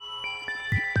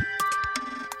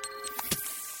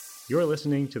You're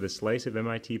listening to the Slice of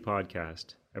MIT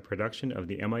podcast, a production of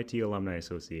the MIT Alumni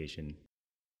Association.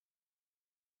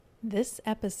 This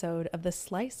episode of the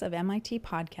Slice of MIT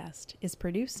podcast is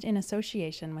produced in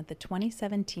association with the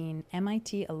 2017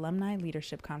 MIT Alumni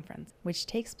Leadership Conference, which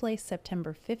takes place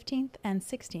September 15th and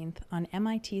 16th on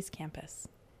MIT's campus.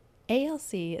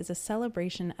 ALC is a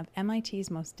celebration of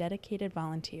MIT's most dedicated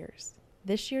volunteers.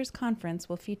 This year's conference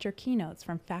will feature keynotes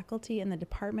from faculty in the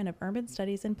Department of Urban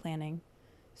Studies and Planning,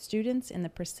 students in the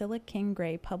Priscilla King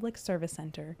Gray Public Service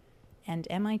Center, and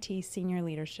MIT senior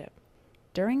leadership.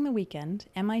 During the weekend,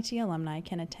 MIT alumni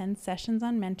can attend sessions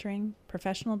on mentoring,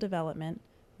 professional development,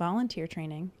 volunteer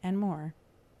training, and more.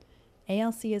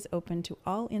 ALC is open to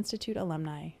all Institute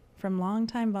alumni, from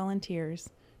longtime volunteers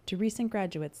to recent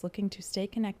graduates looking to stay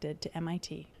connected to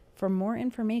MIT. For more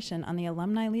information on the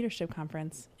Alumni Leadership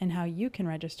Conference and how you can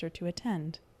register to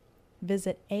attend,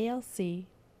 visit alc.mit.edu.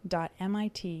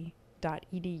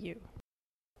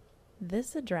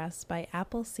 This address by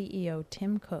Apple CEO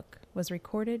Tim Cook was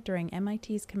recorded during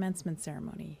MIT's commencement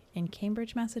ceremony in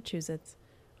Cambridge, Massachusetts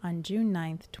on June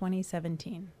 9,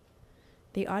 2017.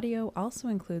 The audio also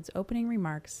includes opening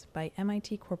remarks by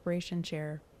MIT Corporation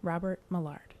Chair Robert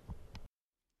Millard.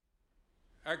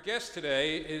 Our guest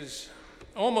today is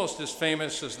almost as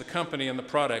famous as the company and the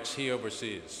products he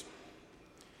oversees.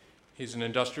 He's an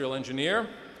industrial engineer,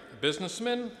 a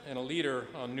businessman, and a leader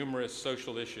on numerous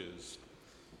social issues.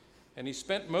 And he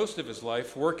spent most of his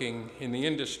life working in the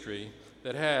industry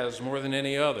that has, more than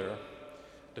any other,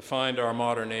 defined our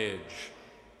modern age.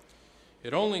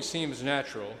 It only seems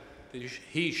natural that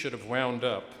he should have wound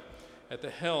up at the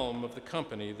helm of the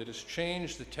company that has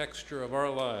changed the texture of our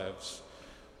lives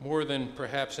more than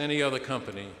perhaps any other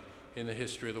company in the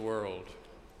history of the world.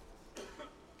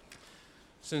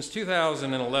 Since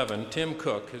 2011, Tim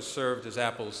Cook has served as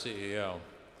Apple's CEO.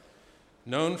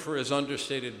 Known for his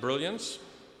understated brilliance,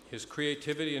 his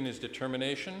creativity, and his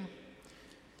determination,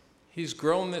 he's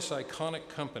grown this iconic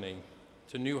company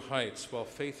to new heights while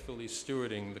faithfully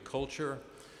stewarding the culture,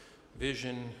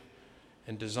 vision,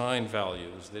 and design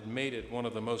values that made it one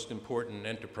of the most important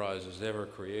enterprises ever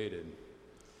created.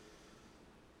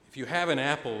 If you have an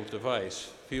Apple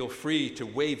device, feel free to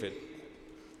wave it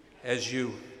as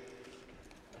you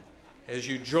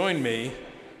join me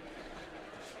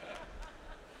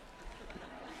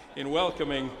in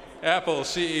welcoming Apple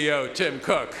CEO Tim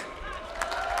Cook.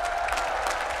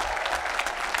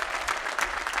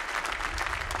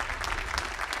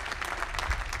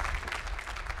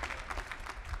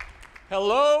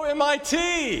 Hello,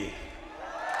 MIT!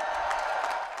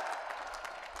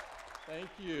 Thank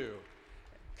you.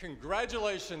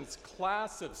 Congratulations,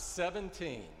 class of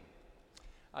 17.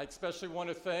 I especially want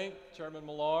to thank Chairman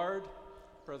Millard,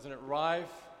 President Reif,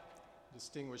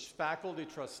 distinguished faculty,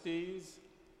 trustees,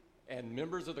 and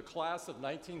members of the class of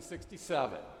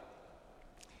 1967.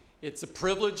 It's a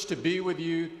privilege to be with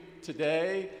you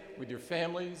today, with your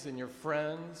families and your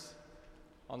friends,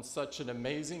 on such an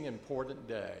amazing, important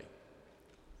day.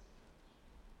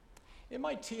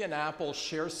 MIT and Apple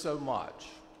share so much.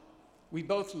 We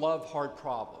both love hard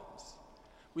problems.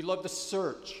 We love the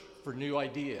search for new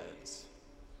ideas.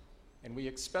 And we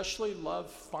especially love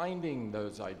finding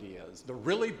those ideas, the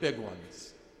really big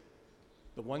ones,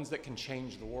 the ones that can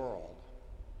change the world.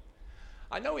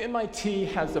 I know MIT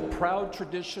has a proud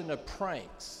tradition of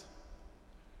pranks,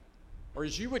 or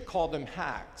as you would call them,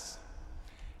 hacks.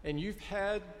 And you've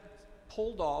had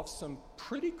pulled off some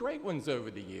pretty great ones over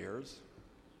the years.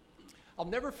 I'll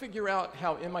never figure out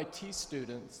how MIT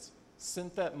students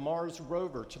sent that Mars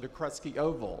rover to the Kresge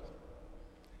Oval,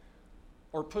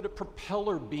 or put a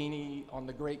propeller beanie on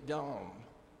the Great Dome,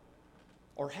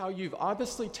 or how you've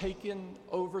obviously taken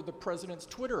over the president's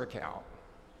Twitter account.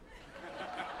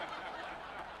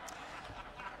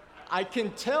 I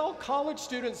can tell college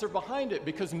students are behind it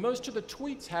because most of the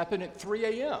tweets happen at 3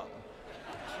 a.m.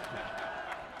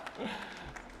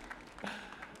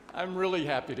 I'm really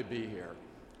happy to be here.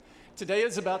 Today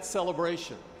is about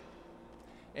celebration,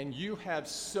 and you have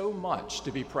so much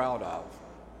to be proud of.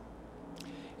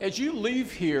 As you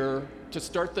leave here to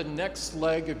start the next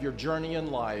leg of your journey in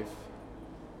life,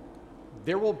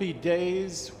 there will be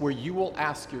days where you will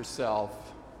ask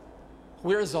yourself,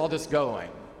 where is all this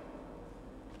going?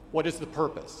 What is the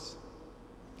purpose?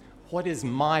 What is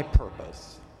my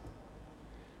purpose?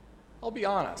 I'll be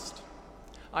honest.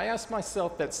 I asked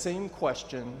myself that same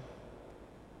question,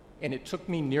 and it took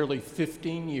me nearly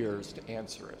 15 years to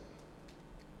answer it.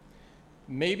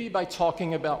 Maybe by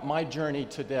talking about my journey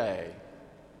today,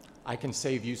 I can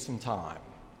save you some time.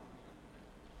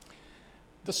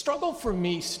 The struggle for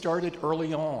me started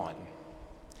early on.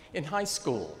 In high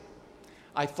school,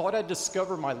 I thought I'd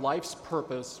discover my life's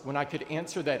purpose when I could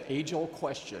answer that age-old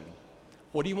question,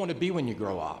 what do you want to be when you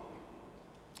grow up?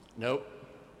 Nope.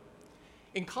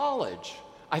 In college,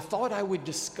 I thought I would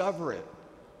discover it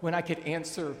when I could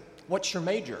answer, what's your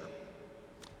major?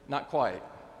 Not quite.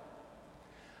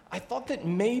 I thought that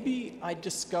maybe I'd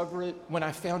discover it when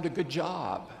I found a good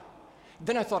job.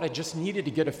 Then I thought I just needed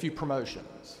to get a few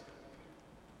promotions.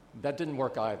 That didn't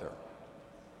work either.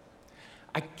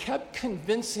 I kept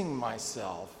convincing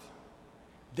myself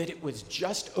that it was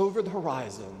just over the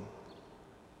horizon,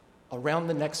 around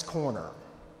the next corner.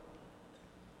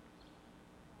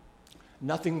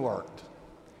 Nothing worked,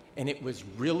 and it was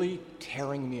really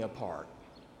tearing me apart.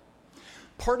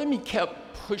 Part of me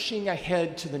kept pushing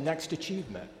ahead to the next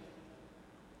achievement,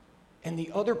 and the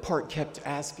other part kept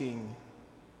asking,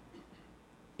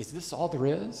 is this all there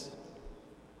is?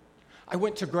 I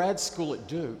went to grad school at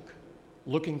Duke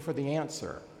looking for the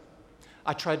answer.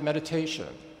 I tried meditation.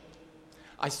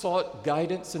 I sought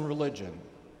guidance in religion.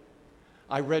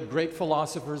 I read great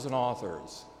philosophers and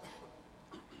authors.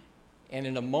 And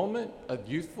in a moment of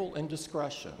youthful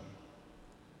indiscretion,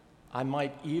 I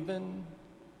might even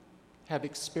have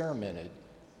experimented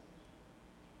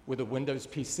with a Windows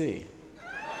PC.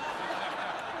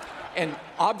 And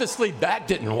obviously that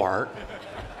didn't work.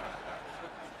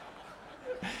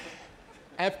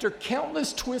 After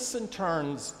countless twists and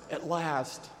turns, at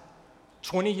last,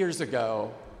 20 years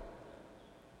ago,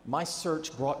 my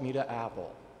search brought me to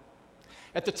Apple.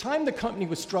 At the time, the company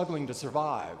was struggling to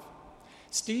survive.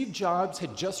 Steve Jobs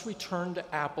had just returned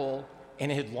to Apple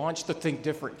and had launched the Think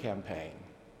Different campaign.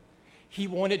 He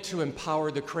wanted to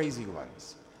empower the crazy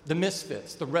ones, the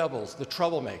misfits, the rebels, the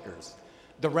troublemakers,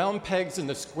 the round pegs and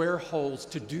the square holes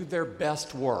to do their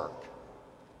best work.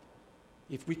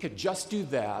 If we could just do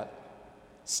that,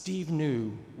 Steve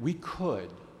knew we could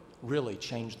really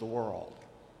change the world.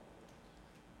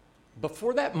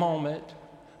 Before that moment,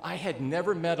 I had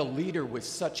never met a leader with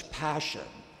such passion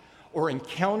or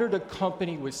encountered a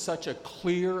company with such a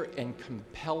clear and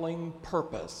compelling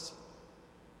purpose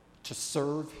to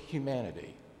serve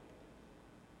humanity.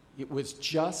 It was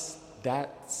just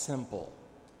that simple.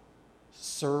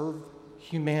 Serve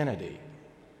humanity.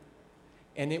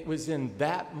 And it was in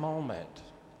that moment,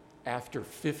 after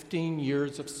 15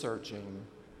 years of searching,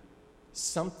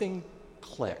 something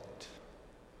clicked.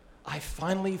 I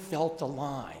finally felt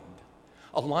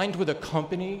aligned with a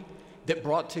company that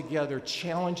brought together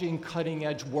challenging,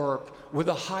 cutting-edge work with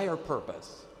a higher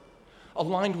purpose,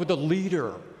 aligned with a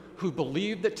leader who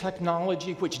believed that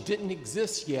technology, which didn't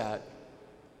exist yet,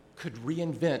 could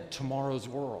reinvent tomorrow's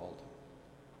world,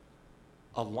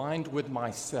 aligned with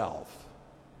myself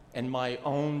and my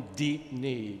own deep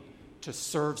need to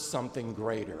serve something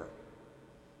greater.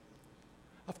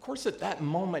 Of course, at that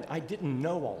moment, I didn't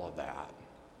know all of that.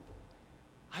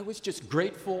 I was just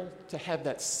grateful to have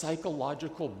that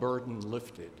psychological burden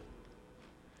lifted.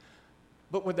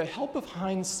 But with the help of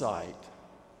hindsight,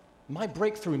 my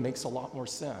breakthrough makes a lot more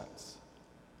sense.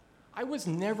 I was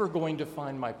never going to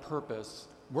find my purpose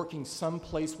working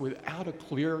someplace without a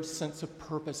clear sense of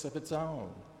purpose of its own.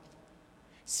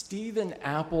 Steve and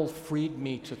Apple freed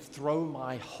me to throw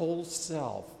my whole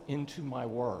self into my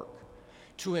work,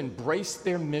 to embrace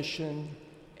their mission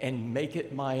and make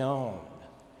it my own.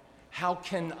 How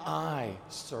can I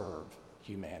serve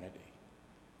humanity?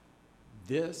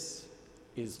 This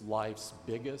is life's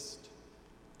biggest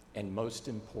and most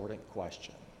important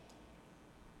question.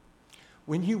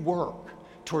 When you work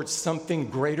towards something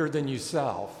greater than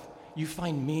yourself, you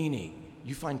find meaning,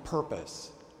 you find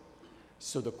purpose.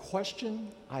 So the question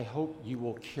I hope you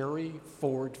will carry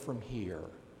forward from here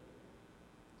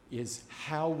is,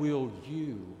 how will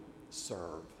you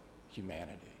serve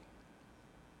humanity?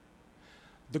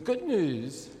 The good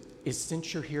news is,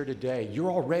 since you're here today,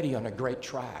 you're already on a great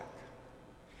track.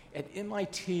 At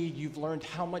MIT, you've learned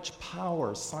how much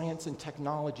power science and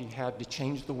technology have to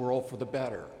change the world for the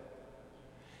better.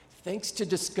 Thanks to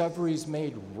discoveries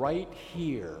made right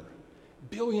here,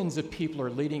 billions of people are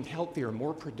leading healthier,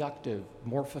 more productive,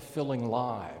 more fulfilling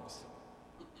lives.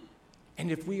 And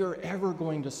if we are ever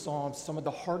going to solve some of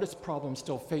the hardest problems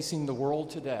still facing the world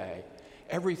today,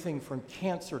 everything from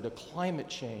cancer to climate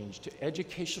change to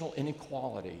educational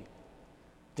inequality,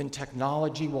 then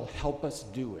technology will help us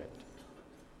do it.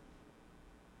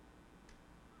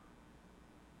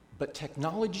 But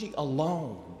technology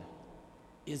alone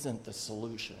isn't the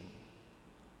solution.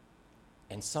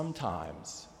 And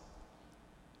sometimes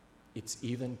it's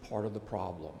even part of the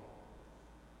problem.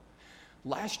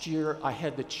 Last year, I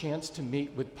had the chance to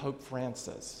meet with Pope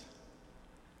Francis.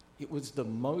 It was the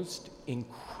most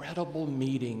incredible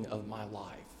meeting of my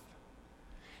life.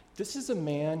 This is a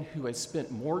man who has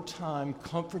spent more time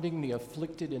comforting the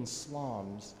afflicted in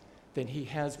slums than he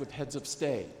has with heads of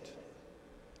state.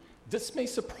 This may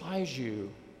surprise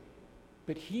you,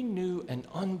 but he knew an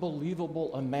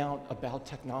unbelievable amount about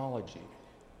technology.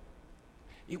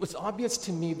 It was obvious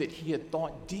to me that he had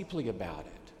thought deeply about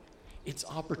it, its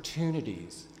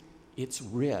opportunities, its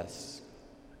risks,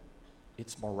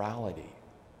 its morality.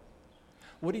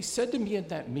 What he said to me at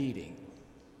that meeting,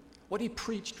 what he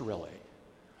preached really,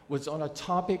 was on a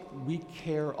topic we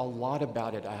care a lot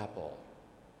about at Apple.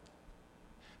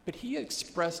 But he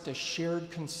expressed a shared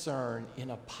concern in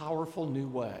a powerful new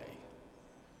way.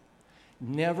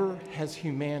 Never has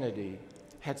humanity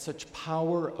had such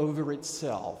power over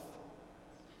itself,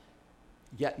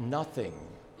 yet nothing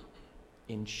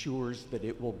ensures that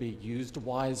it will be used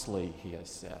wisely, he has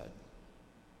said.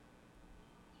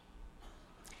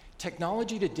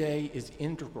 Technology today is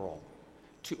integral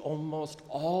to almost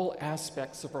all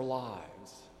aspects of our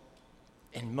lives,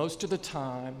 and most of the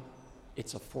time,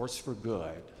 it's a force for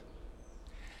good.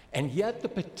 And yet the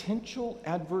potential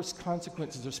adverse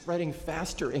consequences are spreading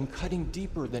faster and cutting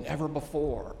deeper than ever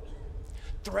before.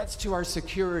 Threats to our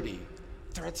security,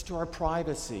 threats to our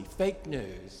privacy, fake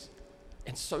news,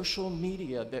 and social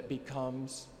media that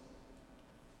becomes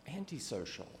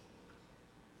antisocial.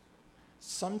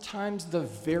 Sometimes the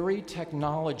very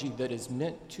technology that is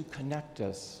meant to connect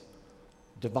us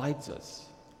divides us.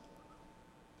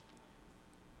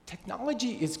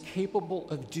 Technology is capable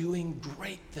of doing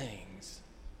great things,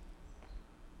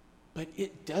 but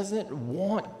it doesn't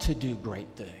want to do great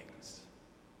things.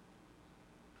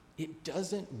 It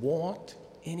doesn't want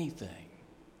anything.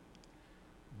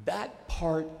 That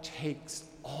part takes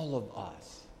all of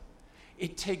us.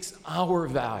 It takes our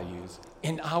values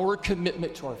and our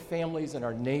commitment to our families and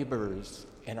our neighbors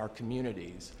and our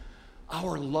communities,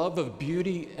 our love of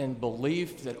beauty and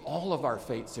belief that all of our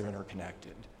fates are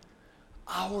interconnected,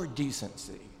 our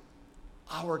decency,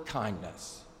 our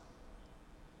kindness.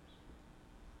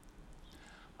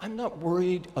 I'm not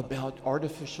worried about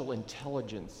artificial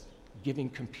intelligence giving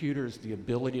computers the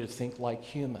ability to think like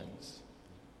humans.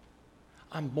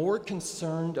 I'm more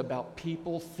concerned about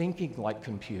people thinking like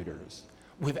computers,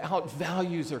 without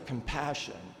values or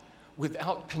compassion,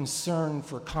 without concern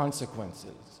for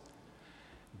consequences.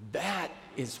 That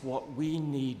is what we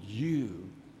need you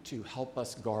to help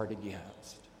us guard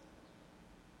against.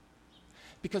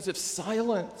 Because if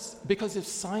science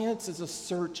is a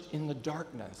search in the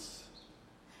darkness,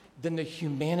 then the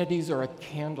humanities are a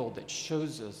candle that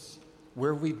shows us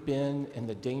where we've been and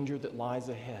the danger that lies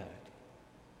ahead.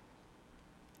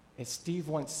 As Steve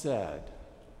once said,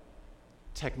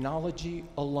 technology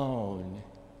alone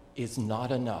is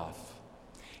not enough.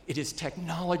 It is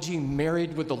technology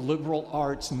married with the liberal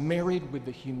arts, married with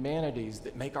the humanities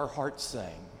that make our hearts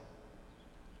sing.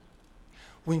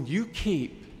 When you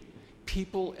keep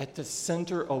people at the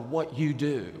center of what you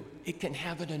do, it can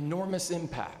have an enormous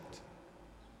impact.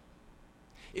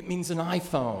 It means an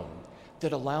iPhone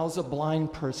that allows a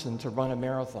blind person to run a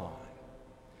marathon.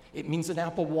 It means an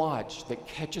Apple Watch that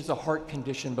catches a heart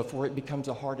condition before it becomes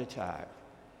a heart attack.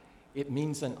 It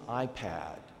means an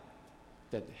iPad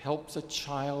that helps a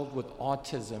child with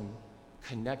autism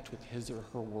connect with his or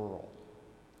her world.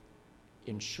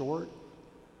 In short,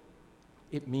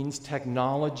 it means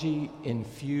technology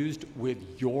infused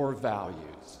with your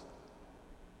values,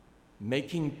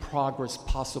 making progress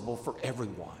possible for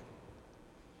everyone.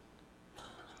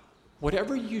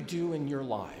 Whatever you do in your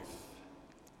life,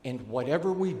 and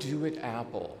whatever we do at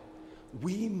Apple,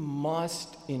 we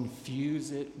must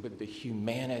infuse it with the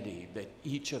humanity that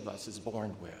each of us is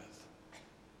born with.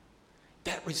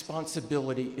 That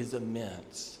responsibility is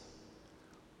immense,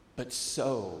 but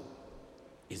so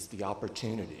is the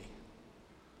opportunity.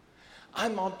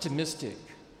 I'm optimistic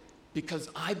because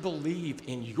I believe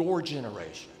in your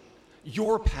generation,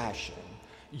 your passion,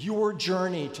 your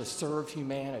journey to serve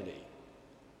humanity.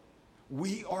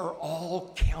 We are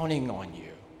all counting on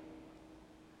you.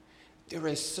 There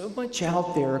is so much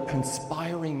out there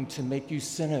conspiring to make you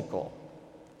cynical.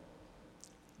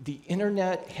 The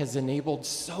internet has enabled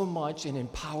so much and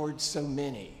empowered so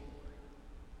many,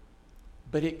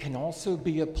 but it can also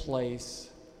be a place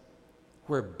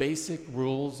where basic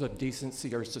rules of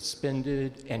decency are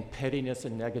suspended and pettiness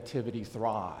and negativity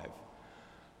thrive.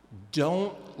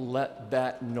 Don't let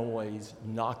that noise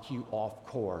knock you off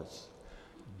course.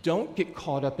 Don't get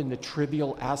caught up in the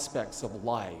trivial aspects of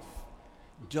life.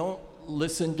 Don't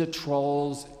listen to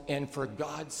trolls, and for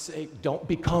God's sake, don't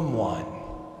become one.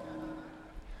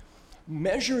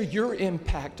 Measure your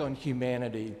impact on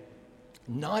humanity,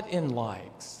 not in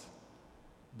likes,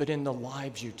 but in the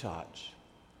lives you touch.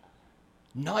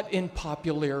 not in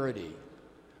popularity,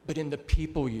 but in the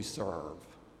people you serve.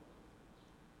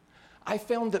 I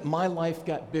found that my life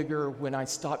got bigger when I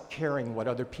stopped caring what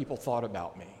other people thought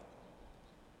about me.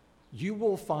 You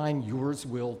will find yours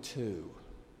will too.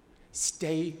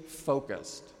 Stay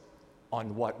focused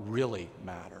on what really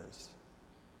matters.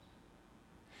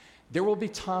 There will be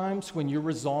times when your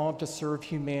resolve to serve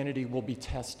humanity will be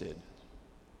tested.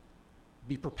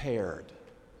 Be prepared.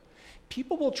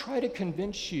 People will try to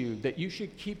convince you that you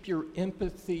should keep your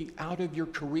empathy out of your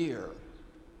career.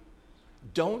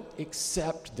 Don't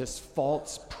accept this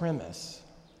false premise.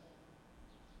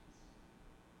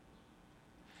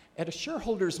 At a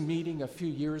shareholders meeting a few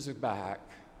years back,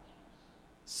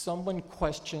 someone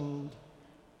questioned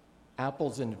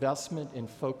Apple's investment and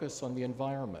focus on the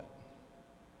environment.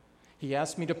 He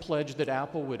asked me to pledge that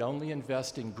Apple would only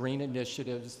invest in green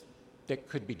initiatives that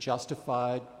could be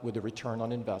justified with a return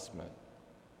on investment.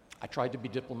 I tried to be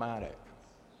diplomatic.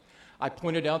 I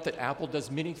pointed out that Apple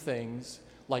does many things,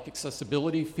 like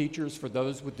accessibility features for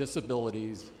those with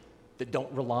disabilities, that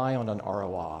don't rely on an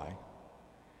ROI.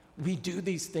 We do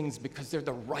these things because they're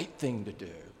the right thing to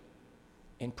do,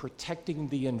 and protecting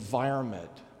the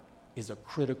environment is a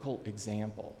critical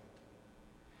example.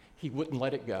 He wouldn't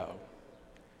let it go,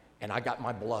 and I got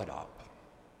my blood up.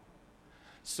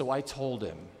 So I told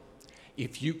him,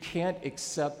 if you can't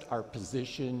accept our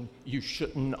position, you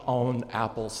shouldn't own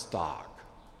Apple stock.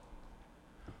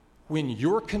 When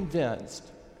you're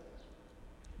convinced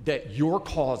that your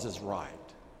cause is right,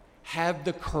 have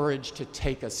the courage to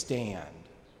take a stand.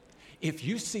 If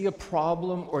you see a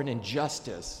problem or an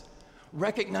injustice,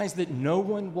 recognize that no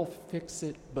one will fix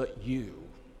it but you.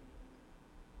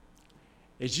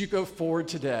 As you go forward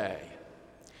today,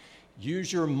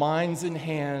 use your minds and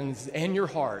hands and your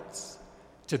hearts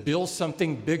to build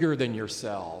something bigger than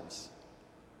yourselves.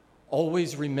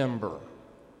 Always remember,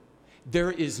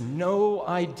 there is no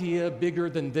idea bigger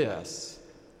than this.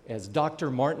 As Dr.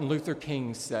 Martin Luther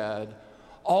King said,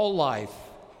 all life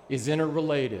is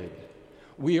interrelated.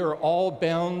 We are all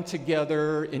bound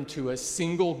together into a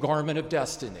single garment of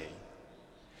destiny.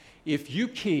 If you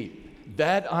keep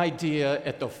that idea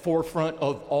at the forefront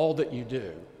of all that you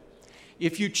do,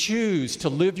 if you choose to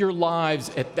live your lives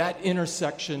at that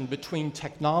intersection between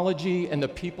technology and the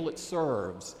people it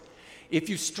serves, if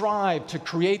you strive to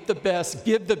create the best,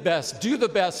 give the best, do the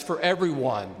best for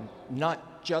everyone,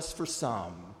 not just for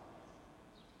some,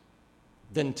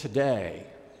 then today,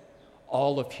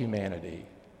 all of humanity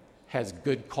has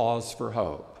good cause for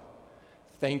hope.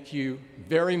 Thank you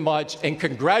very much, and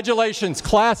congratulations,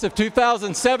 class of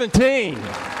 2017.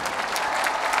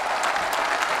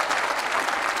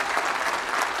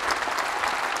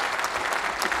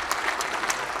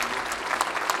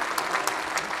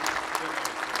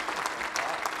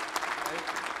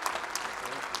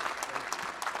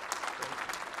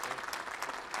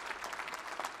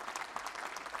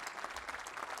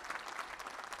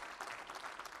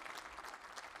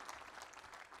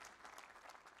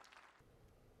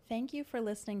 Thank you for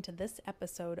listening to this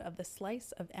episode of the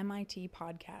Slice of MIT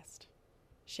podcast.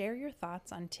 Share your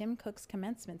thoughts on Tim Cook's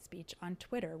commencement speech on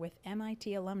Twitter with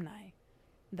MIT alumni.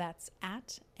 That's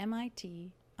at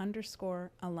MIT_alumni.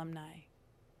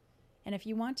 And if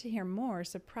you want to hear more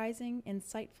surprising,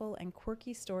 insightful, and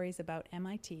quirky stories about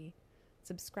MIT,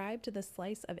 subscribe to the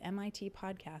Slice of MIT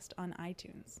podcast on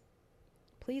iTunes.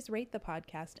 Please rate the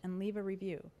podcast and leave a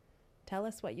review. Tell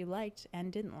us what you liked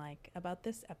and didn't like about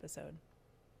this episode.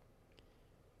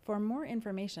 For more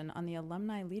information on the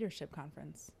Alumni Leadership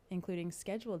Conference, including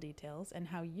schedule details and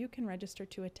how you can register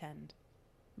to attend,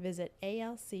 visit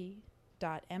alc.mit.edu.